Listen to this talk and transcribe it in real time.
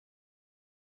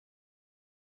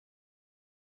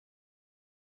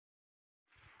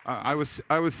I was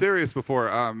serious before.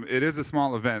 It is a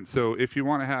small event, so if you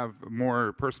want to have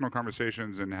more personal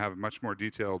conversations and have much more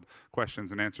detailed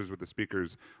questions and answers with the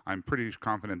speakers, I'm pretty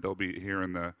confident they'll be here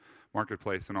in the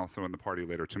marketplace and also in the party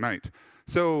later tonight.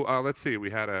 So let's see.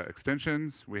 We had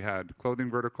extensions, we had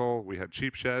clothing vertical, we had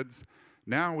cheap sheds.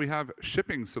 Now we have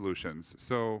shipping solutions.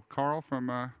 So Carl from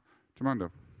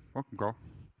Tamundo, welcome, Carl.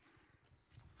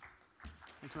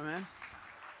 Thanks, my man.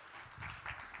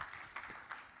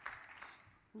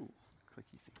 Ooh,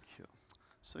 clicky thing, sure.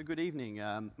 So good evening.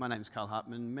 My name's Carl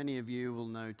Hartmann. Many of you will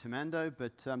know Tamundo,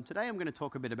 but today I'm going to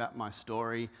talk a bit about my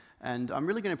story, and I'm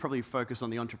really going to probably focus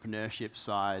on the entrepreneurship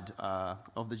side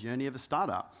of the journey of a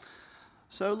startup.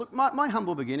 So look, my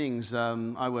humble beginnings,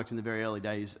 I worked in the very early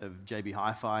days of JB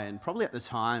Hi-Fi, and probably at the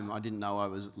time I didn't know I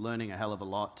was learning a hell of a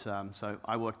lot. So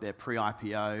I worked there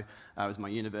pre-IPO. It was my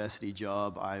university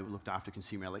job. I looked after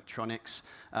consumer electronics.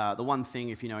 The one thing,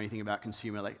 if you know anything about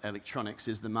consumer electronics,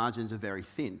 is the margins are very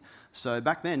thin. So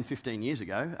back then, 15 years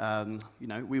ago,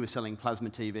 we were selling plasma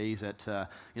TVs at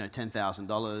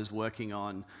 $10,000, working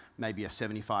on maybe a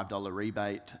 $75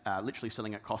 rebate, literally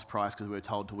selling at cost price because we were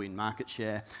told to win market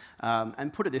share.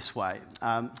 And put it this way,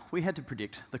 we had to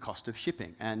predict the cost of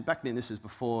shipping. And back then, this is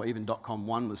before even .com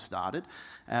 1 was started.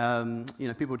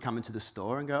 People would come into the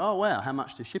store and go, oh, wow, how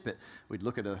much to ship it? We'd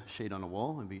look at a sheet on a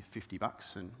wall and be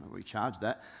 $50, and we charge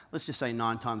that. Let's just say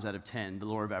 9 times out of 10, the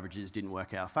law of averages didn't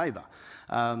work our favour.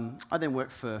 I then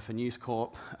worked for News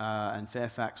Corp and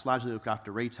Fairfax, largely looked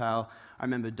after retail. I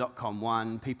remember .com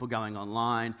 1, people going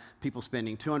online, people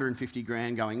spending 250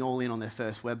 grand going all in on their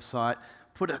first website,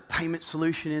 put a payment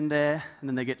solution in there, and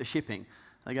then they get to shipping.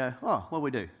 They go, oh, what do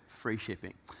we do? Free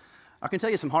shipping. I can tell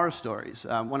you some horror stories.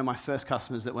 One of my first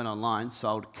customers that went online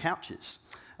sold couches.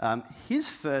 His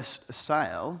first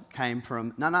sale came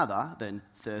from none other than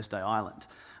Thursday Island.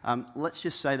 Let's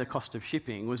just say the cost of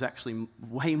shipping was actually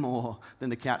way more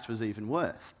than the couch was even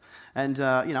worth. And,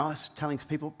 I was telling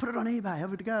people, put it on eBay,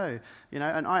 have it to go.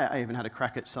 And I even had a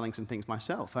crack at selling some things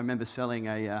myself. I remember selling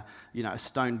a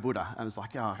stone Buddha. I was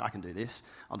like, oh, I can do this.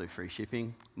 I'll do free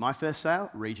shipping. My first sale,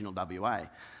 regional WA.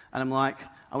 And I'm like,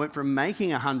 I went from making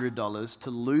 $100 to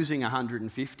losing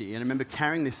 $150. And I remember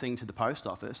carrying this thing to the post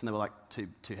office, and they were like, too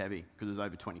heavy, because it was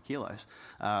over 20 kilos.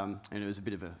 And it was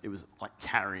it was like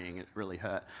carrying, it really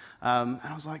hurt. And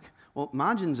I was like, well,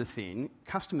 margins are thin,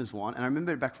 customers want, and I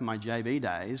remember back from my JB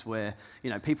days where,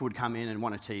 people would come in and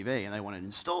want a TV, and they want it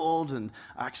installed, and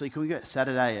actually, can we go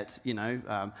Saturday at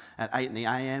 8 in the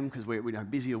AM, because we're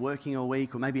busy or working all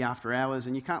week, or maybe after hours,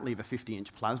 and you can't leave a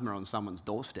 50-inch plasma on someone's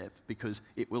doorstep, because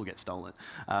it will get stolen.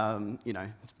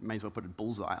 May as well put a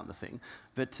bullseye on the thing.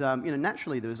 But,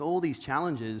 naturally, there was all these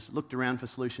challenges, looked around for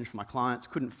solutions for my clients,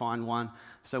 couldn't find one,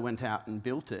 so went out and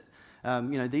built it.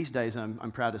 These days,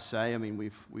 I'm proud to say,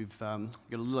 we've got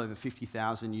a little over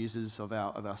 50,000 users of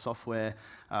our software.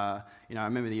 I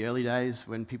remember the early days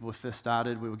when people were first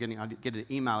started, I'd get an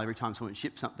email every time someone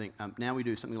shipped something. Now we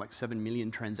do something like 7 million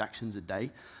transactions a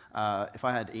day. If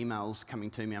I had emails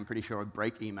coming to me, I'm pretty sure I'd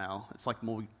break email. It's like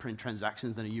more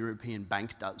transactions than a European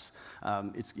bank does.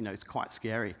 It's quite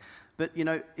scary. But,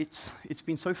 it's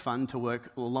been so fun to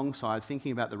work alongside,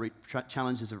 thinking about the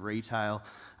challenges of retail,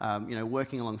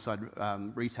 working alongside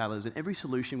retailers. And every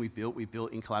solution we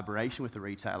built in collaboration with the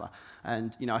retailer.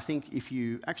 And, I think if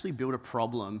you actually build a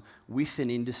problem with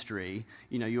an industry,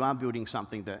 you are building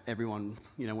something that everyone,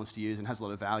 wants to use and has a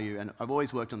lot of value. And I've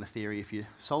always worked on the theory, if you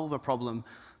solve a problem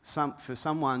for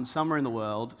someone somewhere in the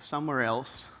world, somewhere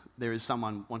else, there is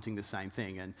someone wanting the same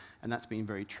thing. And that's been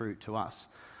very true to us.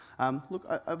 Look,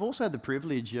 I've also had the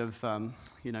privilege of,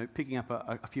 picking up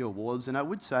a few awards, and I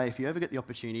would say if you ever get the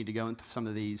opportunity to go into some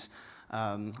of these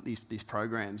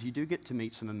programs, you do get to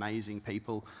meet some amazing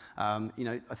people. I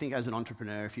think as an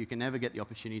entrepreneur, if you can ever get the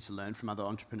opportunity to learn from other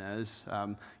entrepreneurs,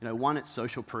 one, it's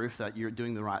social proof that you're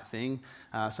doing the right thing.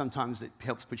 Sometimes it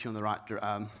helps put you on the right,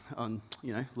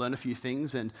 learn a few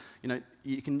things, and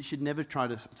you should never try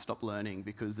to stop learning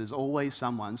because there's always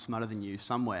someone smarter than you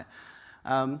somewhere.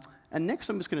 And next,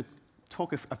 I'm just going to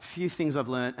talk a few things I've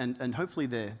learned, and hopefully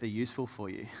they're useful for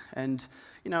you. And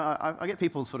I get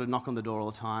people sort of knock on the door all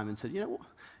the time and say,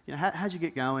 how'd you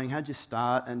get going? How'd you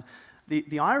start? And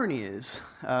the irony is,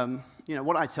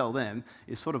 what I tell them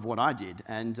is sort of what I did.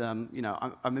 And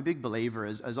I'm a big believer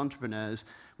as entrepreneurs,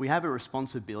 we have a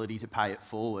responsibility to pay it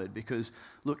forward because,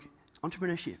 look,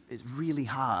 entrepreneurship is really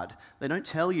hard. They don't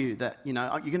tell you that, you're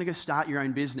going to go start your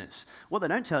own business. What they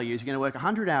don't tell you is you're going to work a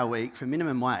 100-hour week for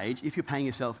minimum wage if you're paying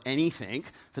yourself anything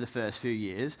for the first few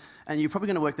years, and you're probably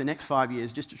going to work the next 5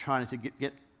 years just to try to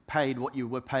get paid what you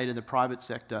were paid in the private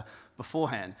sector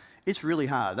beforehand. It's really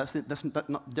hard. That's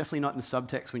definitely not in the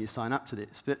subtext when you sign up to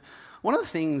this. But one of the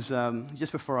things,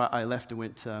 just before I left and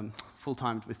went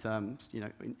full-time with,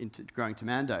 into growing to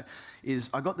Mando, is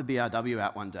I got the BRW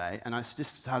out one day, and I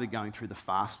just started going through the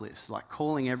fast list, like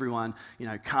calling everyone,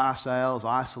 car sales,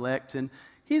 iSelect, and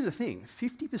here's the thing,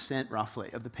 50% roughly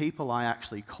of the people I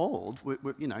actually called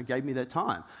gave me their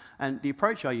time. And the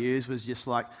approach I used was just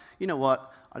like, you know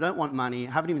what, I don't want money,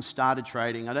 I haven't even started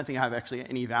trading, I don't think I have actually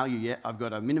any value yet, I've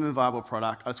got a minimum viable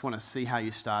product, I just want to see how you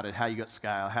started, how you got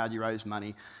scale, how you raise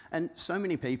money. And so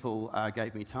many people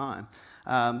gave me time.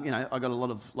 I got a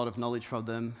lot of knowledge from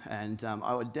them, and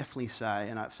I would definitely say,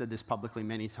 and I've said this publicly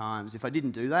many times, if I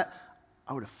didn't do that,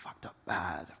 I would have fucked up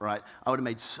bad, right? I would have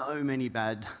made so many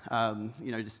bad,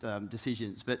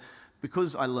 decisions. But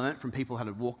because I learnt from people who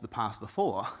had walked the path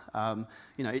before,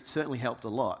 it certainly helped a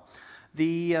lot.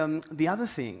 The other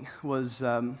thing was,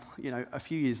 a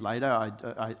few years later,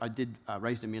 I did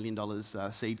raise $1 million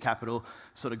seed capital,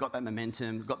 sort of got that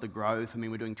momentum, got the growth. I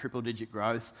mean, we're doing triple-digit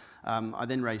growth. I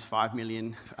then raised $5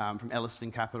 million from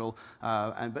Elliston Capital.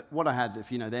 But what I had,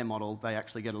 if you know their model, they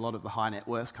actually get a lot of the high net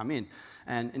worths come in.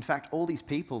 And in fact, all these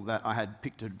people that I had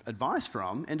picked advice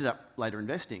from ended up later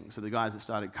investing. So the guys that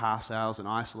started Car Sales and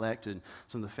iSelect and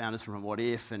some of the founders from What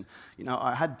If. And,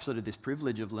 I had sort of this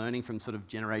privilege of learning from sort of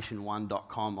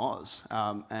generation1.com Oz.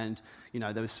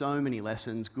 There were so many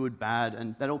lessons, good, bad,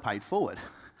 and that all paid forward.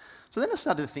 So then I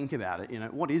started to think about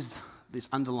it, what is this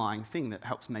underlying thing that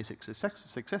helps me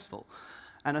successful?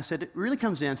 And I said, it really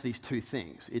comes down to these two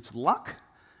things. It's luck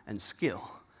and skill.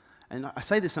 And I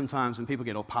say this sometimes when people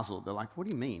get all puzzled. They're like, what do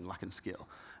you mean, luck and skill?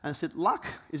 And I said, luck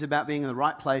is about being in the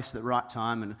right place at the right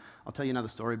time, and I'll tell you another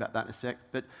story about that in a sec.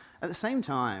 But at the same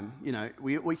time,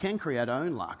 we can create our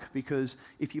own luck, because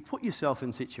if you put yourself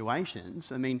in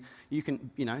situations, I mean, you can,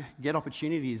 get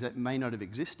opportunities that may not have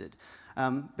existed.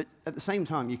 But at the same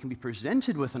time, you can be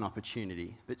presented with an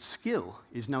opportunity, but skill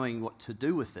is knowing what to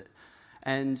do with it.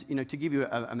 And, to give you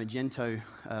a Magento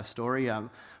story,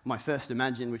 my first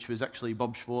Imagine, which was actually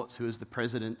Bob Schwartz, who was the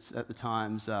president at the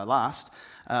time's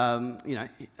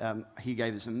he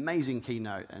gave this amazing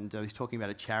keynote, and he's talking about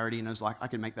a charity, and I was like, I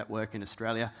can make that work in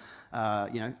Australia.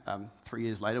 3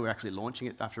 years later, we're actually launching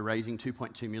it after raising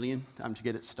 $2.2 million to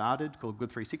get it started, called Good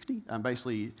 360.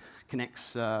 Basically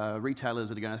connects retailers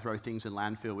that are going to throw things in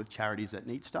landfill with charities that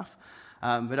need stuff.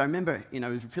 But I remember, I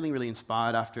was feeling really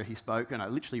inspired after he spoke, and I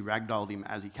literally ragdolled him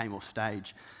as he came off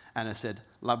stage. And I said,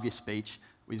 love your speech.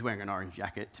 He's wearing an orange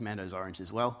jacket, Tamando's orange as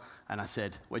well. And I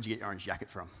said, where'd you get your orange jacket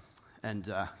from?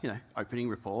 And, opening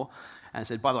rapport. And I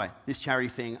said, by the way, this charity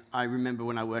thing, I remember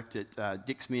when I worked at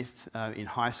Dick Smith in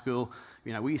high school,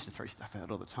 we used to throw stuff out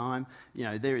all the time.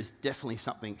 There is definitely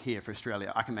something here for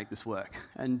Australia. I can make this work.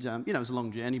 And, it was a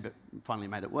long journey, but finally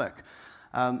made it work.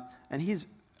 And he's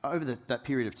over that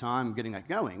period of time, getting that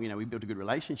going, we built a good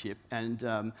relationship. And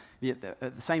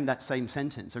that same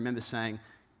sentence, I remember saying,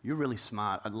 you're really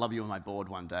smart, I'd love you on my board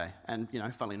one day. And,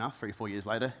 funnily enough, 3 or 4 years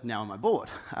later, now on my board.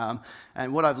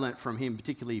 And what I've learnt from him,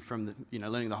 particularly from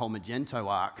learning the whole Magento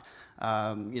arc,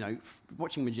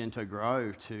 watching Magento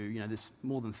grow to, this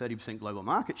more than 30% global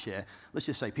market share, let's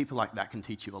just say people like that can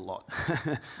teach you a lot.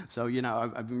 So,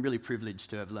 I've been really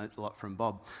privileged to have learnt a lot from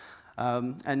Bob. Our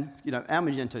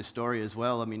Magento story as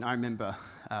well, I mean, I remember,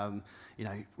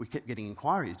 we kept getting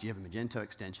inquiries, do you have a Magento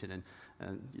extension? And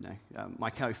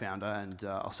my co-founder, and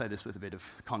I'll say this with a bit of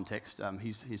context,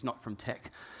 he's not from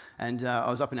tech. And I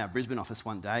was up in our Brisbane office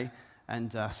one day,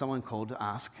 and someone called to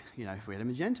ask, if we had a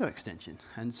Magento extension.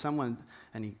 And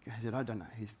he said, I don't know.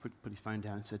 He put his phone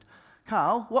down and said,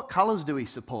 Carl, what colors do we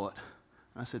support?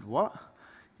 And I said, what?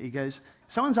 He goes,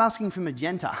 someone's asking for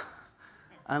magenta.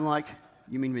 And I'm like,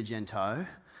 you mean Magento?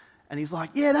 And he's like,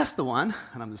 yeah, that's the one.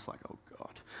 And I'm just like, oh,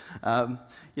 God.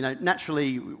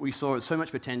 Naturally, we saw so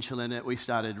much potential in it. We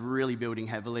started really building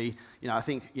heavily. I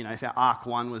think, if our Arc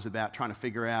 1 was about trying to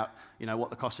figure out, what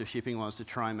the cost of shipping was to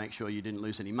try and make sure you didn't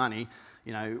lose any money,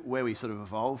 where we sort of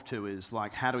evolved to is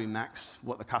like, how do we max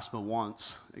what the customer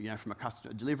wants, from a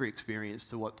customer delivery experience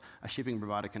to what a shipping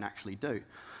provider can actually do.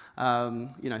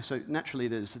 So naturally,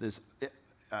 there's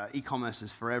e-commerce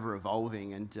is forever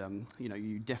evolving, and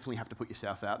you definitely have to put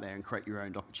yourself out there and create your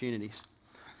own opportunities.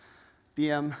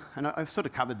 And I've sort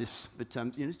of covered this, but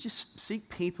just seek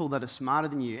people that are smarter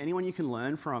than you. Anyone you can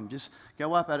learn from. Just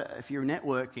go up if you're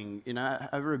networking,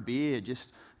 over a beer.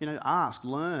 Just ask,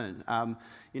 learn.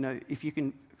 If you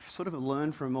can sort of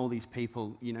learn from all these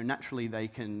people, naturally they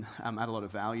can add a lot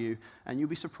of value, and you'll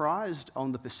be surprised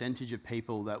on the percentage of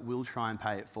people that will try and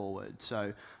pay it forward.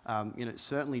 So,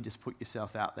 certainly just put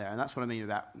yourself out there, and that's what I mean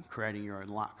about creating your own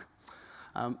luck.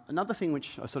 Another thing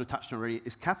which I sort of touched on already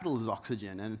is capital is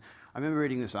oxygen. And I remember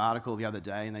reading this article the other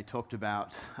day, and they talked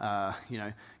about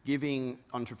giving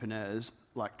entrepreneurs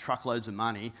like truckloads of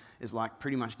money is like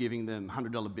pretty much giving them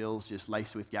 $100 bills just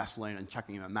laced with gasoline and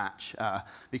chucking them a match,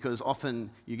 because often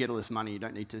you get all this money, you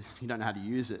don't know how to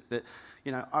use it. But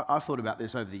I've thought about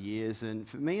this over the years, and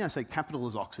for me, I say capital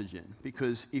is oxygen,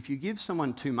 because if you give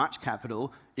someone too much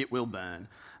capital, it will burn.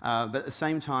 But at the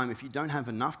same time, if you don't have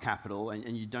enough capital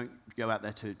and you don't go out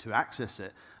there to access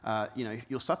it,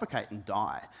 you'll suffocate and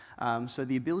die. So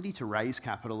the ability to raise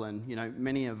capital, and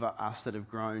many of us that have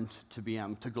grown to be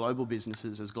to global businesses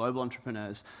as global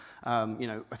entrepreneurs,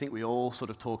 I think we all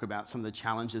sort of talk about some of the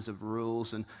challenges of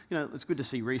rules, and it's good to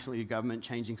see recently the government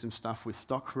changing some stuff with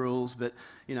stock rules, but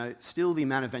still the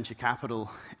amount of venture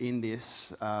capital in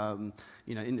this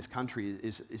in this country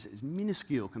is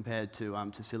minuscule compared to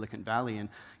Silicon Valley. And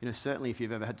certainly if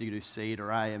you've ever had to do seed or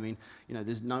A, I mean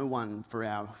there's no one for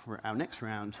our next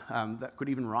round that could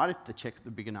even write the check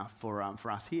big enough for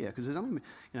us here, because there's only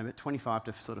about 25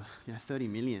 to sort of 30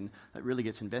 million that really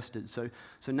gets invested. So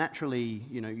naturally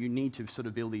you need to sort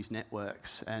of build these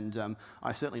networks, and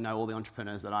I certainly know all the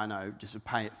entrepreneurs that I know just to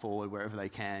pay it forward wherever they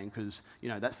can, because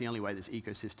that's the only way this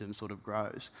ecosystem sort of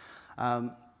grows.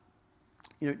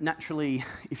 Naturally,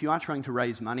 if you are trying to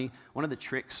raise money, one of the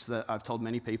tricks that I've told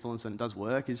many people, and it does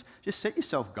work, is just set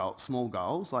yourself small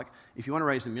goals. Like, if you want to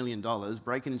raise $1 million,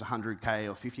 break it into 100K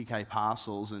or 50K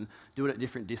parcels and do it at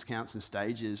different discounts and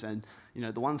stages. And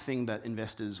the one thing that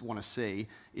investors want to see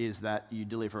is that you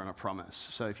deliver on a promise.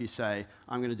 So if you say,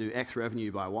 I'm going to do X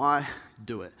revenue by Y,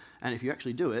 do it. And if you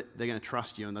actually do it, they're going to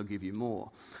trust you and they'll give you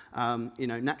more.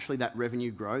 Naturally, that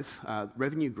revenue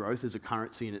growth is a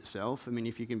currency in itself. I mean,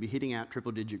 if you can be hitting out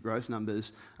triple-digit growth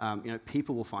numbers,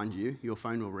 people will find you. Your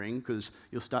phone will ring because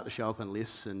you'll start to show up on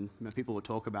lists, and people will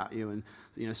talk about you, and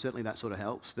certainly that sort of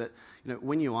helps. But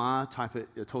when you are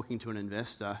talking to an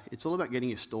investor, it's all about getting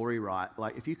your story right.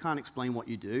 Like, if you can't explain what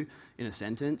you do in a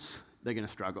sentence, they're going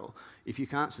to struggle. If you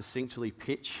can't succinctly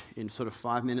pitch in sort of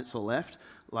 5 minutes or left,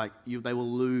 they will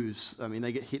lose. I mean,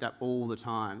 they get hit up all the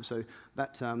time. So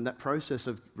that process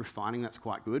of refining, that's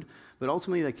quite good. But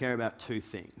ultimately, they care about two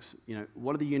things.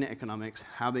 What are the unit economics?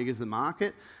 How big is the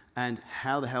market? And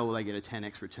how the hell will they get a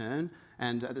 10x return?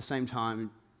 And at the same time,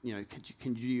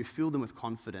 can you fill them with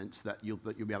confidence that you'll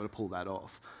be able to pull that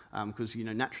off? Because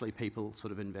naturally, people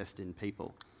sort of invest in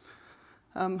people.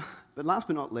 But last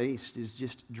but not least is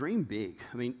just dream big.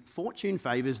 I mean, fortune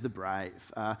favours the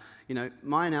brave.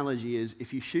 My analogy is,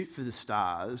 if you shoot for the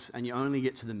stars and you only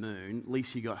get to the moon, at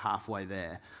least you got halfway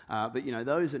there. But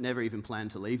those that never even plan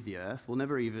to leave the Earth will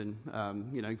never even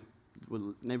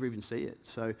see it.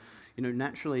 So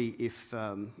naturally, if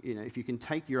you can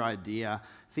take your idea,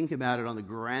 think about it on the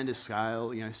grandest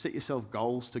scale, set yourself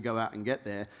goals to go out and get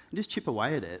there, and just chip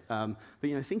away at it. But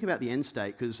think about the end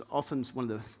state, because often one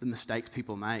of the mistakes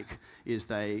people make is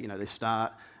they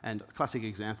start, and a classic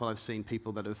example, I've seen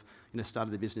people that have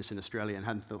started their business in Australia and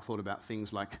hadn't thought about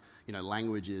things like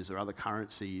languages or other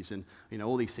currencies, and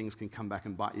all these things can come back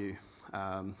and bite you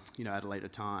at a later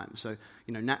time. So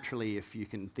naturally, if you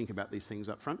can think about these things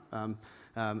up front,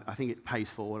 I think it pays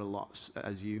forward a lot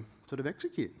as you sort of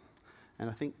execute. And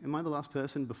I think, am I the last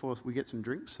person before we get some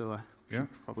drinks? So I should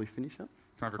probably finish up.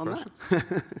 Time for questions.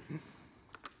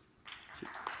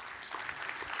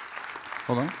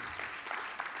 Hold on.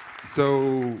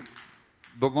 So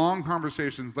the long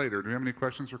conversations later. Do we have any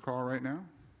questions for Carl right now?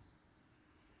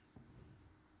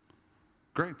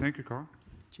 Great. Thank you, Carl.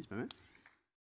 Cheers, my man.